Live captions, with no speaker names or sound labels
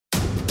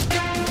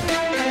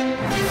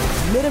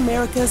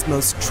Mid-America's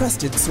most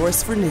trusted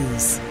source for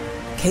news.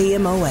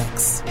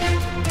 KMOX.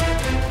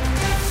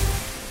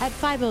 At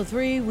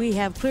 5:03, we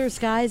have clear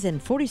skies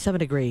and 47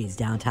 degrees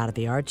downtown at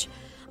the Arch.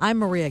 I'm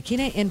Maria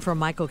Kina, in for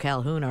Michael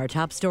Calhoun. Our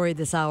top story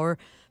this hour: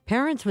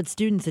 parents with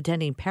students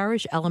attending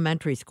parish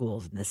elementary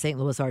schools in the St.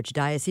 Louis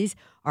Archdiocese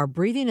are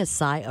breathing a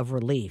sigh of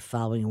relief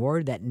following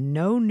word that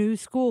no new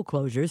school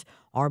closures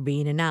are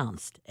being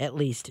announced, at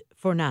least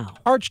for now.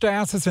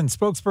 Archdiocesan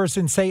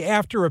spokespersons say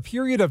after a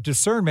period of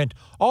discernment,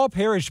 all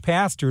parish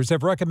pastors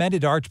have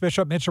recommended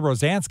Archbishop Mitchell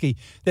Rosansky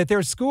that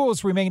their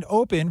schools remain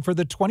open for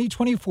the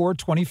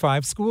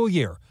 2024-25 school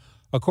year.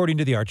 According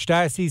to the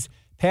Archdiocese,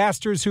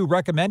 pastors who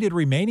recommended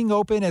remaining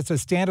open as a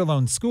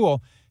standalone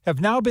school have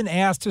now been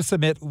asked to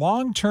submit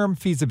long-term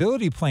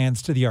feasibility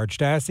plans to the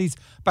Archdiocese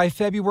by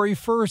February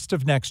 1st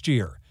of next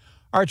year.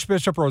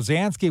 Archbishop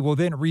Rosansky will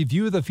then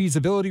review the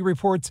feasibility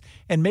reports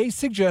and may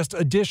suggest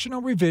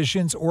additional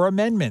revisions or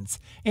amendments.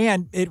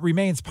 And it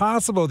remains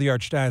possible, the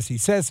Archdiocese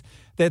says,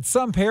 that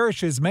some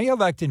parishes may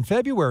elect in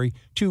February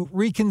to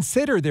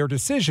reconsider their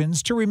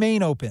decisions to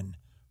remain open.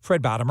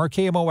 Fred Bottomer,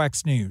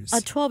 KMOX News. A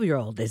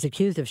 12-year-old is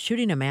accused of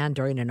shooting a man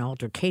during an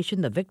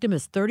altercation. The victim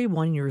is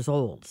 31 years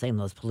old. St.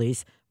 Louis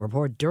police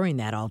report during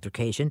that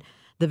altercation,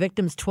 the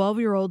victim's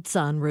 12-year-old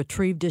son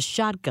retrieved his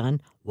shotgun,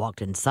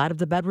 walked inside of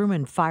the bedroom,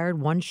 and fired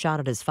one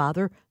shot at his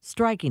father,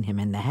 striking him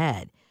in the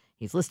head.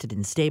 He's listed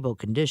in stable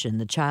condition.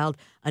 The child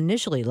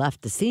initially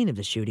left the scene of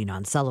the shooting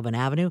on Sullivan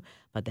Avenue,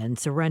 but then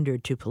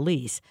surrendered to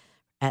police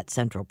at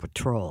Central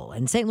Patrol.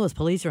 And St. Louis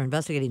police are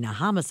investigating a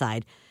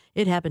homicide.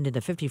 It happened in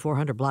the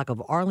 5400 block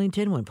of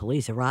Arlington. When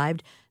police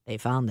arrived, they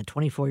found the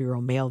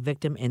 24-year-old male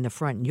victim in the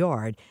front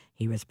yard.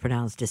 He was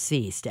pronounced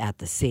deceased at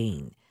the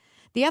scene.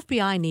 The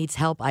FBI needs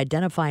help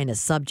identifying a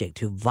subject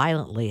who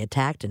violently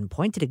attacked and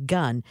pointed a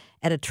gun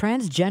at a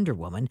transgender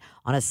woman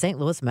on a St.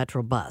 Louis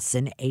Metro bus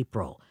in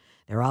April.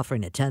 They're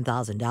offering a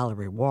 $10,000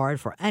 reward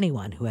for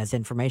anyone who has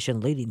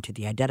information leading to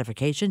the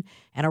identification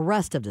and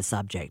arrest of the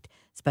subject.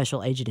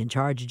 Special Agent in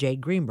Charge Jay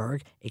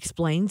Greenberg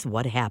explains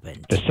what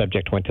happened. The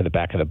subject went to the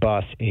back of the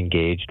bus,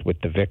 engaged with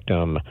the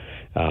victim.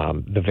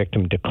 The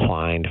victim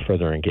declined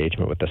further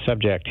engagement with the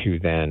subject, who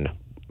then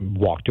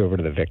walked over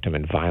to the victim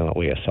and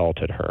violently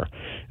assaulted her.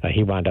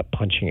 He wound up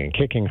punching and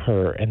kicking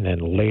her, and then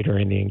later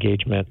in the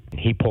engagement,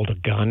 he pulled a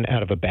gun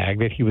out of a bag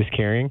that he was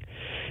carrying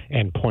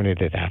and pointed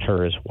it at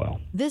her as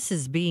well. This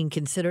is being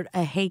considered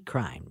a hate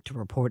crime. To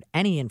report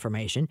any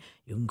information,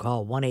 you can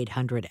call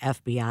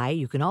 1-800-FBI.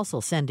 You can also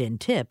send in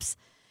tips,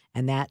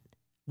 and that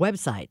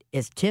website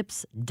is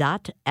tips.fbi.gov.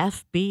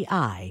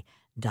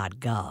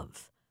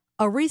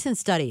 A recent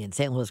study in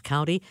St. Louis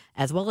County,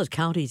 as well as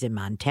counties in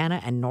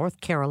Montana and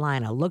North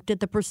Carolina, looked at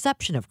the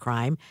perception of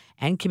crime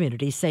and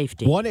community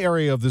safety. One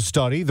area of the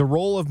study, the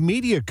role of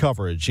media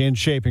coverage in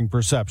shaping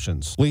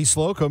perceptions. Lee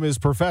Slocum is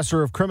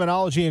professor of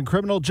criminology and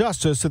criminal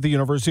justice at the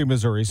University of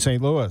Missouri,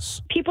 St.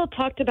 Louis. People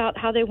talked about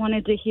how they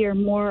wanted to hear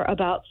more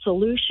about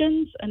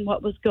solutions and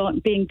what was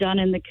being done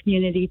in the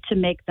community to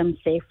make them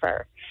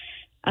safer.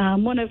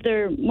 One of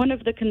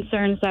the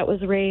concerns that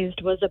was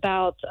raised was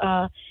about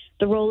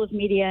the role of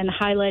media in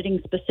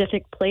highlighting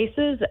specific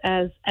places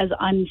as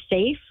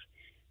unsafe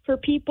for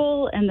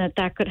people, and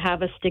that could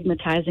have a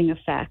stigmatizing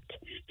effect.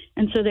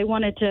 And so they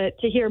wanted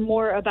to hear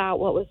more about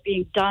what was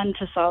being done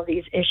to solve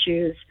these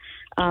issues,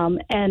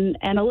 and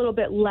a little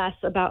bit less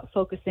about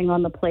focusing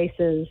on the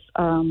places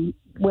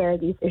where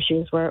these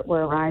issues were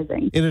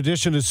arising. In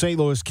addition to St.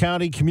 Louis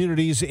County,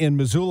 communities in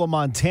Missoula,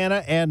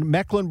 Montana, and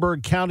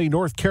Mecklenburg County,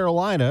 North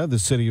Carolina, the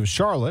city of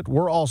Charlotte,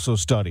 were also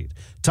studied.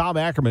 Tom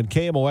Ackerman,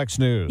 KMOX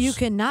News. You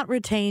cannot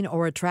retain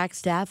or attract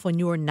staff when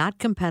you are not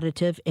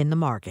competitive in the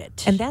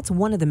market. And that's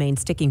one of the main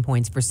sticking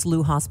points for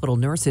SLU hospital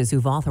nurses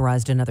who've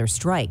authorized another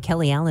strike.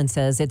 Kelly Allen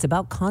says it's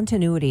about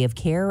continuity of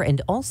care,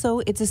 and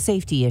also it's a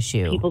safety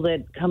issue. People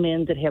that come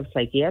in that have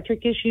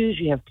psychiatric issues,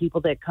 you have people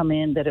that come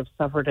in that have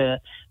suffered a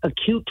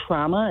acute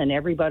trauma, and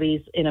everybody's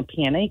in a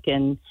panic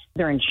and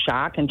they're in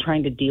shock and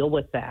trying to deal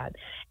with that.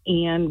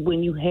 And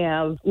when you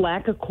have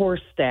lack of core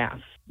staff,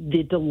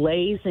 the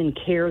delays in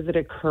care that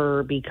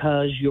occur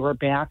because you're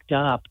backed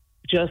up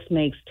just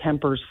makes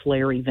tempers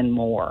flare even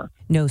more.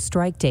 No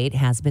strike date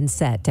has been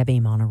set. Debbie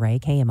Monterrey,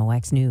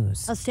 KMOX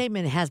News. A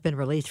statement has been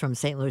released from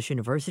St. Louis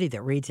University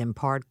that reads in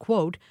part,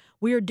 quote,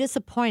 "We are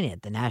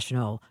disappointed the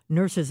National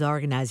Nurses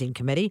Organizing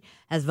Committee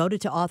has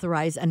voted to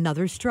authorize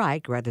another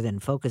strike rather than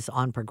focus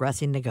on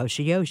progressing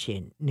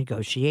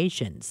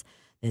negotiations.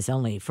 This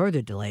only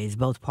further delays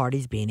both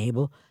parties being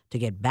able to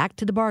get back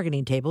to the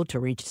bargaining table to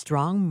reach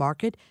strong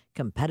market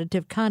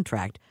competitive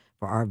contract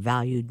for our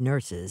valued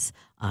nurses,"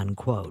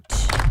 unquote.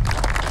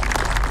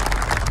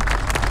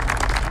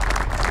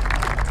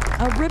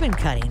 A ribbon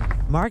cutting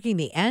marking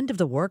the end of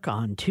the work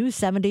on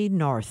 270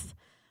 North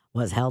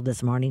was held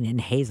this morning in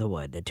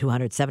Hazelwood. The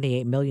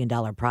 $278 million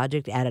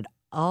project added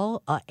a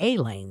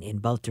lane in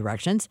both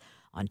directions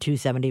on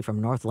 270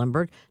 from North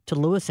Lindbergh to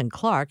Lewis and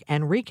Clark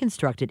and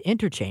reconstructed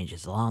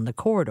interchanges along the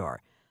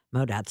corridor.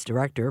 MoDOT's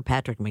director,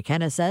 Patrick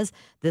McKenna, says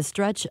this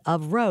stretch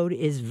of road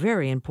is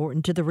very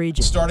important to the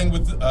region. Starting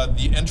with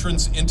the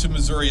entrance into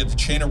Missouri at the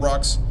Chain of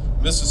Rocks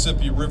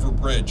Mississippi River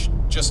Bridge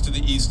just to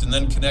the east, and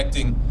then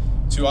connecting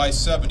to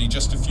I-70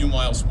 just a few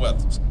miles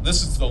west.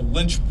 This is the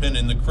linchpin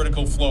in the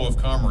critical flow of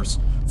commerce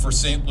for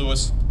St.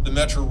 Louis, the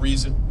metro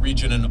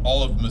region, and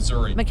all of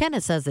Missouri. McKenna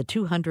says the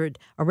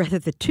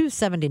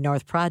 270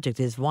 North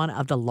project is one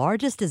of the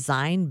largest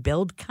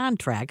design-build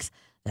contracts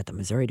that the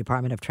Missouri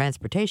Department of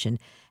Transportation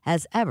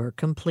has ever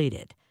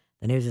completed.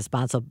 The news is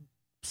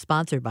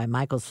sponsored by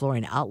Michael's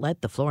Flooring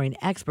Outlet, the flooring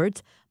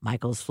experts,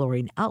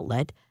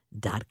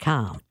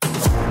 michaelsflooringoutlet.com.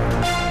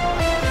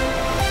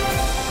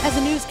 As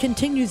the news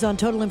continues on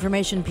Total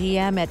Information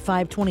PM at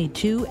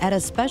 5:22, at a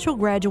special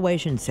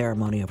graduation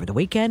ceremony over the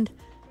weekend,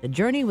 the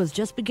journey was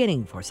just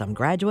beginning for some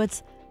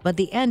graduates, but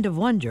the end of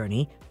one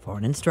journey for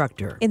an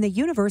instructor. In the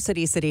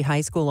University City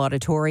High School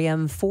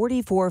auditorium,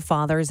 44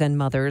 fathers and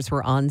mothers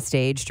were on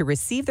stage to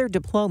receive their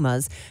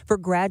diplomas for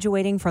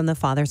graduating from the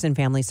Fathers and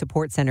Family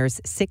Support Center's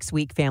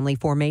 6-week family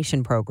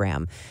formation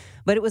program.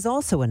 But it was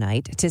also a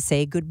night to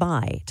say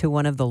goodbye to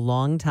one of the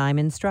longtime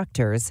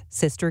instructors,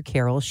 Sister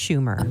Carol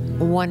Schumer.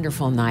 A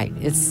wonderful night.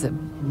 It's a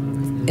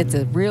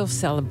real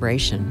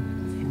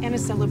celebration. And a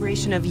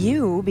celebration of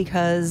you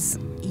because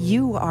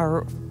you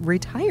are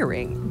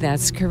retiring.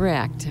 That's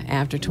correct.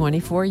 After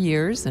 24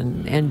 years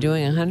and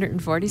doing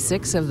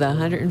 146 of the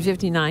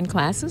 159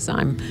 classes,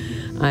 I'm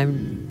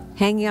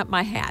hanging up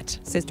my hat.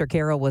 Sister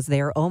Carol was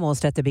there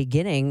almost at the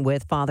beginning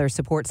with Father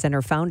Support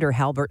Center founder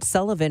Halbert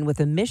Sullivan with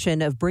a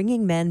mission of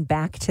bringing men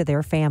back to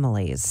their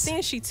families.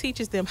 Then she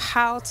teaches them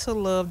how to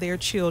love their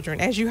children.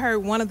 As you heard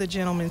one of the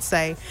gentlemen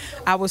say,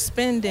 I was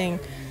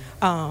spending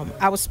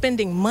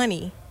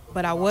money,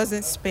 but I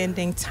wasn't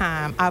spending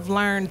time. I've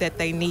learned that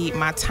they need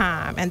my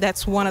time, and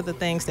that's one of the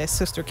things that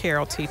Sister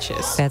Carol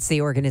teaches. That's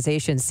the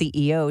organization's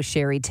CEO,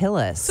 Sherry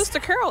Tillis.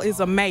 Sister Carol is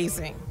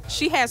amazing.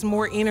 She has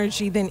more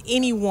energy than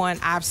anyone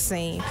I've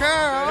seen.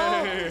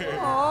 Carol!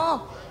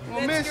 Oh,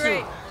 I miss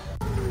you.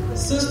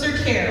 Sister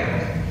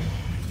Carol,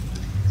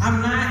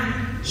 I'm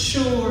not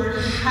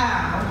sure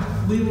how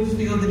we will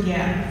fill the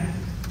gap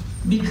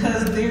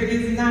because there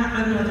is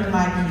not another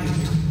like you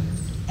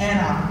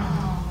at all.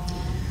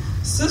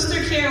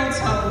 Sister Carol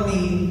told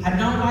me I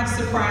don't like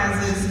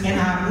surprises and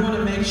I want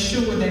to make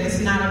sure that it's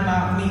not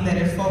about me, that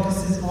it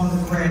focuses on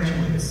the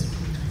graduates.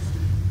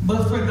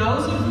 But for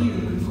those of you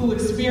who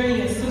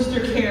experienced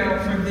Sister Carol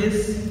for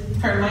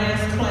her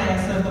last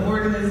class of the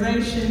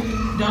organization,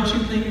 don't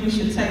you think we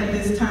should take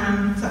this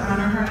time to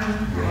honor her?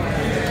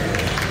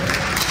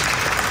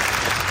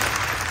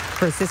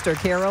 For Sister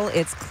Carol,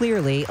 it's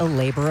clearly a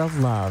labor of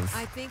love.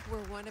 I think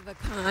we're one of a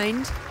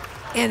kind,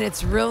 and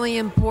it's really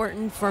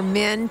important for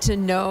men to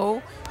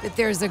know that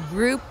there's a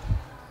group,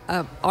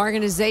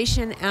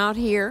 organization out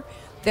here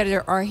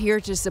that are here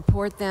to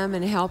support them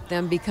and help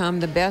them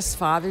become the best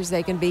fathers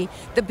they can be,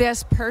 the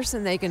best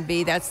person they can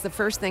be. That's the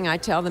first thing I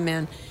tell the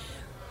men.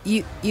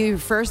 Your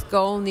first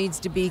goal needs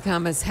to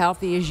become as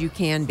healthy as you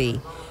can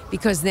be,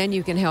 because then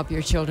you can help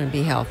your children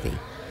be healthy.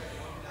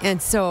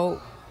 And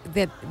so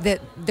that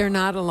they're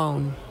not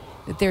alone,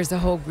 that there's a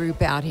whole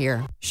group out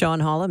here. Sean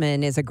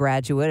Holloman is a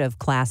graduate of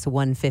Class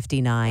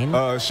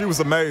 159. She was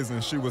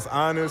amazing. She was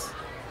honest.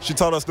 She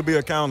taught us to be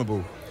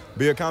accountable.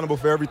 Be accountable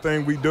for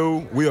everything we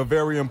do. We are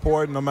very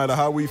important, no matter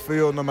how we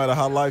feel, no matter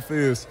how life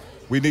is.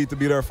 We need to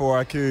be there for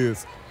our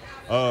kids.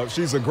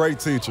 She's a great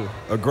teacher,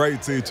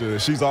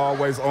 She's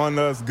always on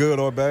us, good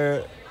or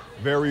bad.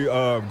 Very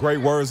great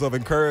words of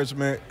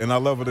encouragement, and I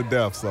love her to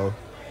death, so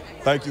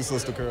thank you,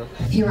 Sister Carol.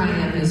 Here I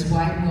am, this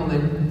white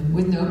woman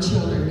with no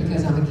children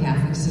because I'm a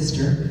Catholic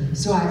sister.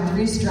 So I have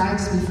 3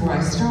 strikes before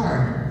I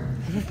start.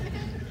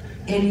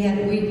 And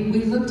yet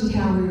we looked at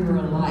how we were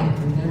alike,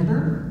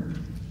 remember?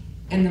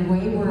 And the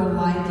way we're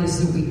alike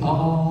is that we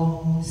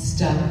all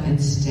stuck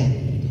and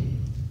stayed.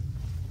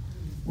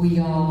 We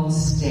all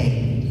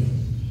stayed.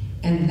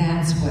 And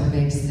that's what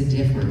makes the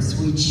difference.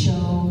 We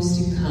chose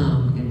to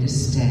come and to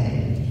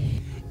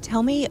stay.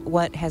 Tell me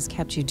what has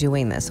kept you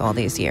doing this all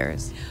these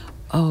years.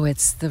 Oh,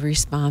 it's the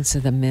response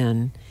of the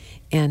men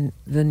and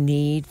the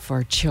need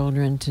for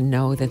children to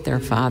know that their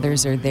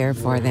fathers are there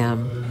for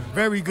them.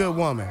 Very good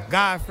woman,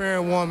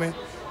 God-fearing woman,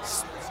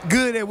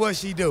 good at what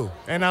she do.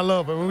 And I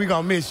love her. We're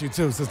going to miss you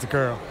too, Sister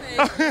Carol.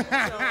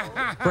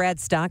 Brad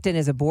Stockton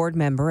is a board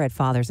member at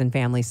Fathers and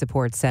Family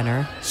Support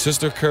Center.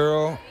 Sister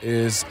Carol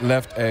is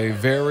left a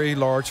very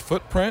large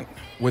footprint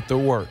with the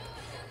work.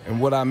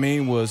 And what I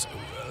mean was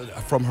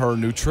from her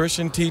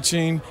nutrition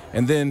teaching,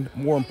 and then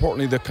more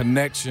importantly, the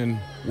connection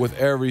with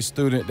every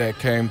student that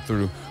came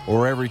through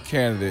or every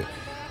candidate.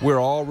 We're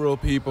all real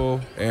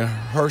people, and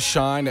her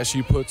shine that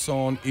she puts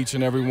on each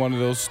and every one of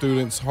those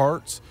students'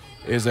 hearts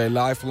is a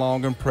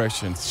lifelong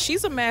impression.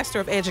 She's a master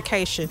of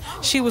education.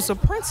 She was a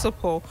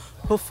principal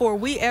before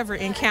we ever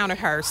encountered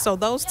her. So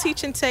those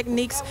teaching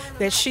techniques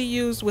that she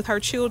used with her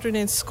children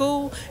in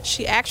school,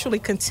 she actually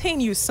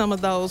continues some of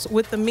those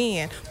with the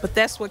men. But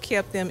that's what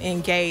kept them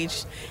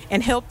engaged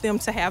and helped them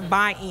to have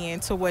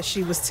buy-in to what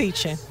she was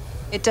teaching.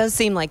 It does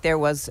seem like there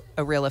was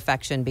a real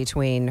affection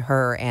between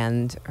her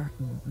and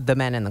the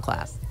men in the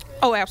class.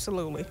 Oh,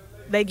 absolutely.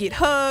 They get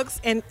hugs,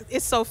 and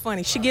it's so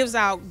funny. She gives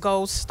out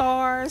gold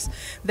stars.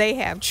 They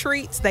have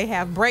treats. They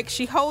have breaks.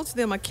 She holds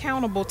them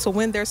accountable to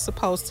when they're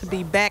supposed to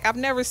be back. I've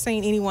never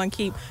seen anyone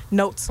keep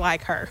notes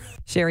like her.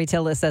 Sherry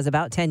Tillis says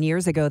about 10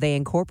 years ago, they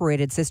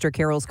incorporated Sister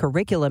Carol's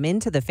curriculum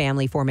into the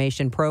family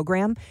formation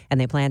program, and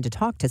they plan to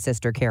talk to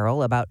Sister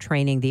Carol about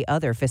training the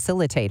other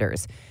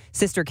facilitators.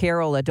 Sister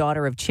Carol, a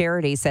daughter of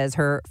charity, says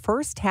her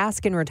first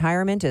task in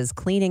retirement is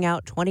cleaning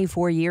out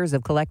 24 years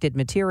of collected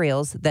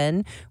materials,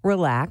 then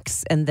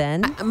relax, and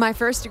then... My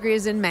first degree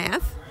is in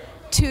math,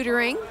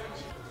 tutoring.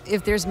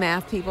 If there's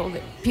math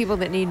people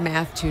that need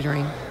math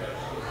tutoring,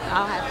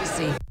 I'll have to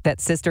see.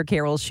 That's Sister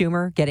Carol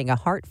Schumer getting a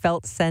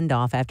heartfelt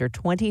send-off after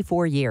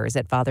 24 years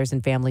at Fathers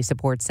and Family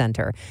Support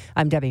Center.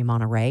 I'm Debbie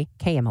Monterrey,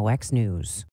 KMOX News.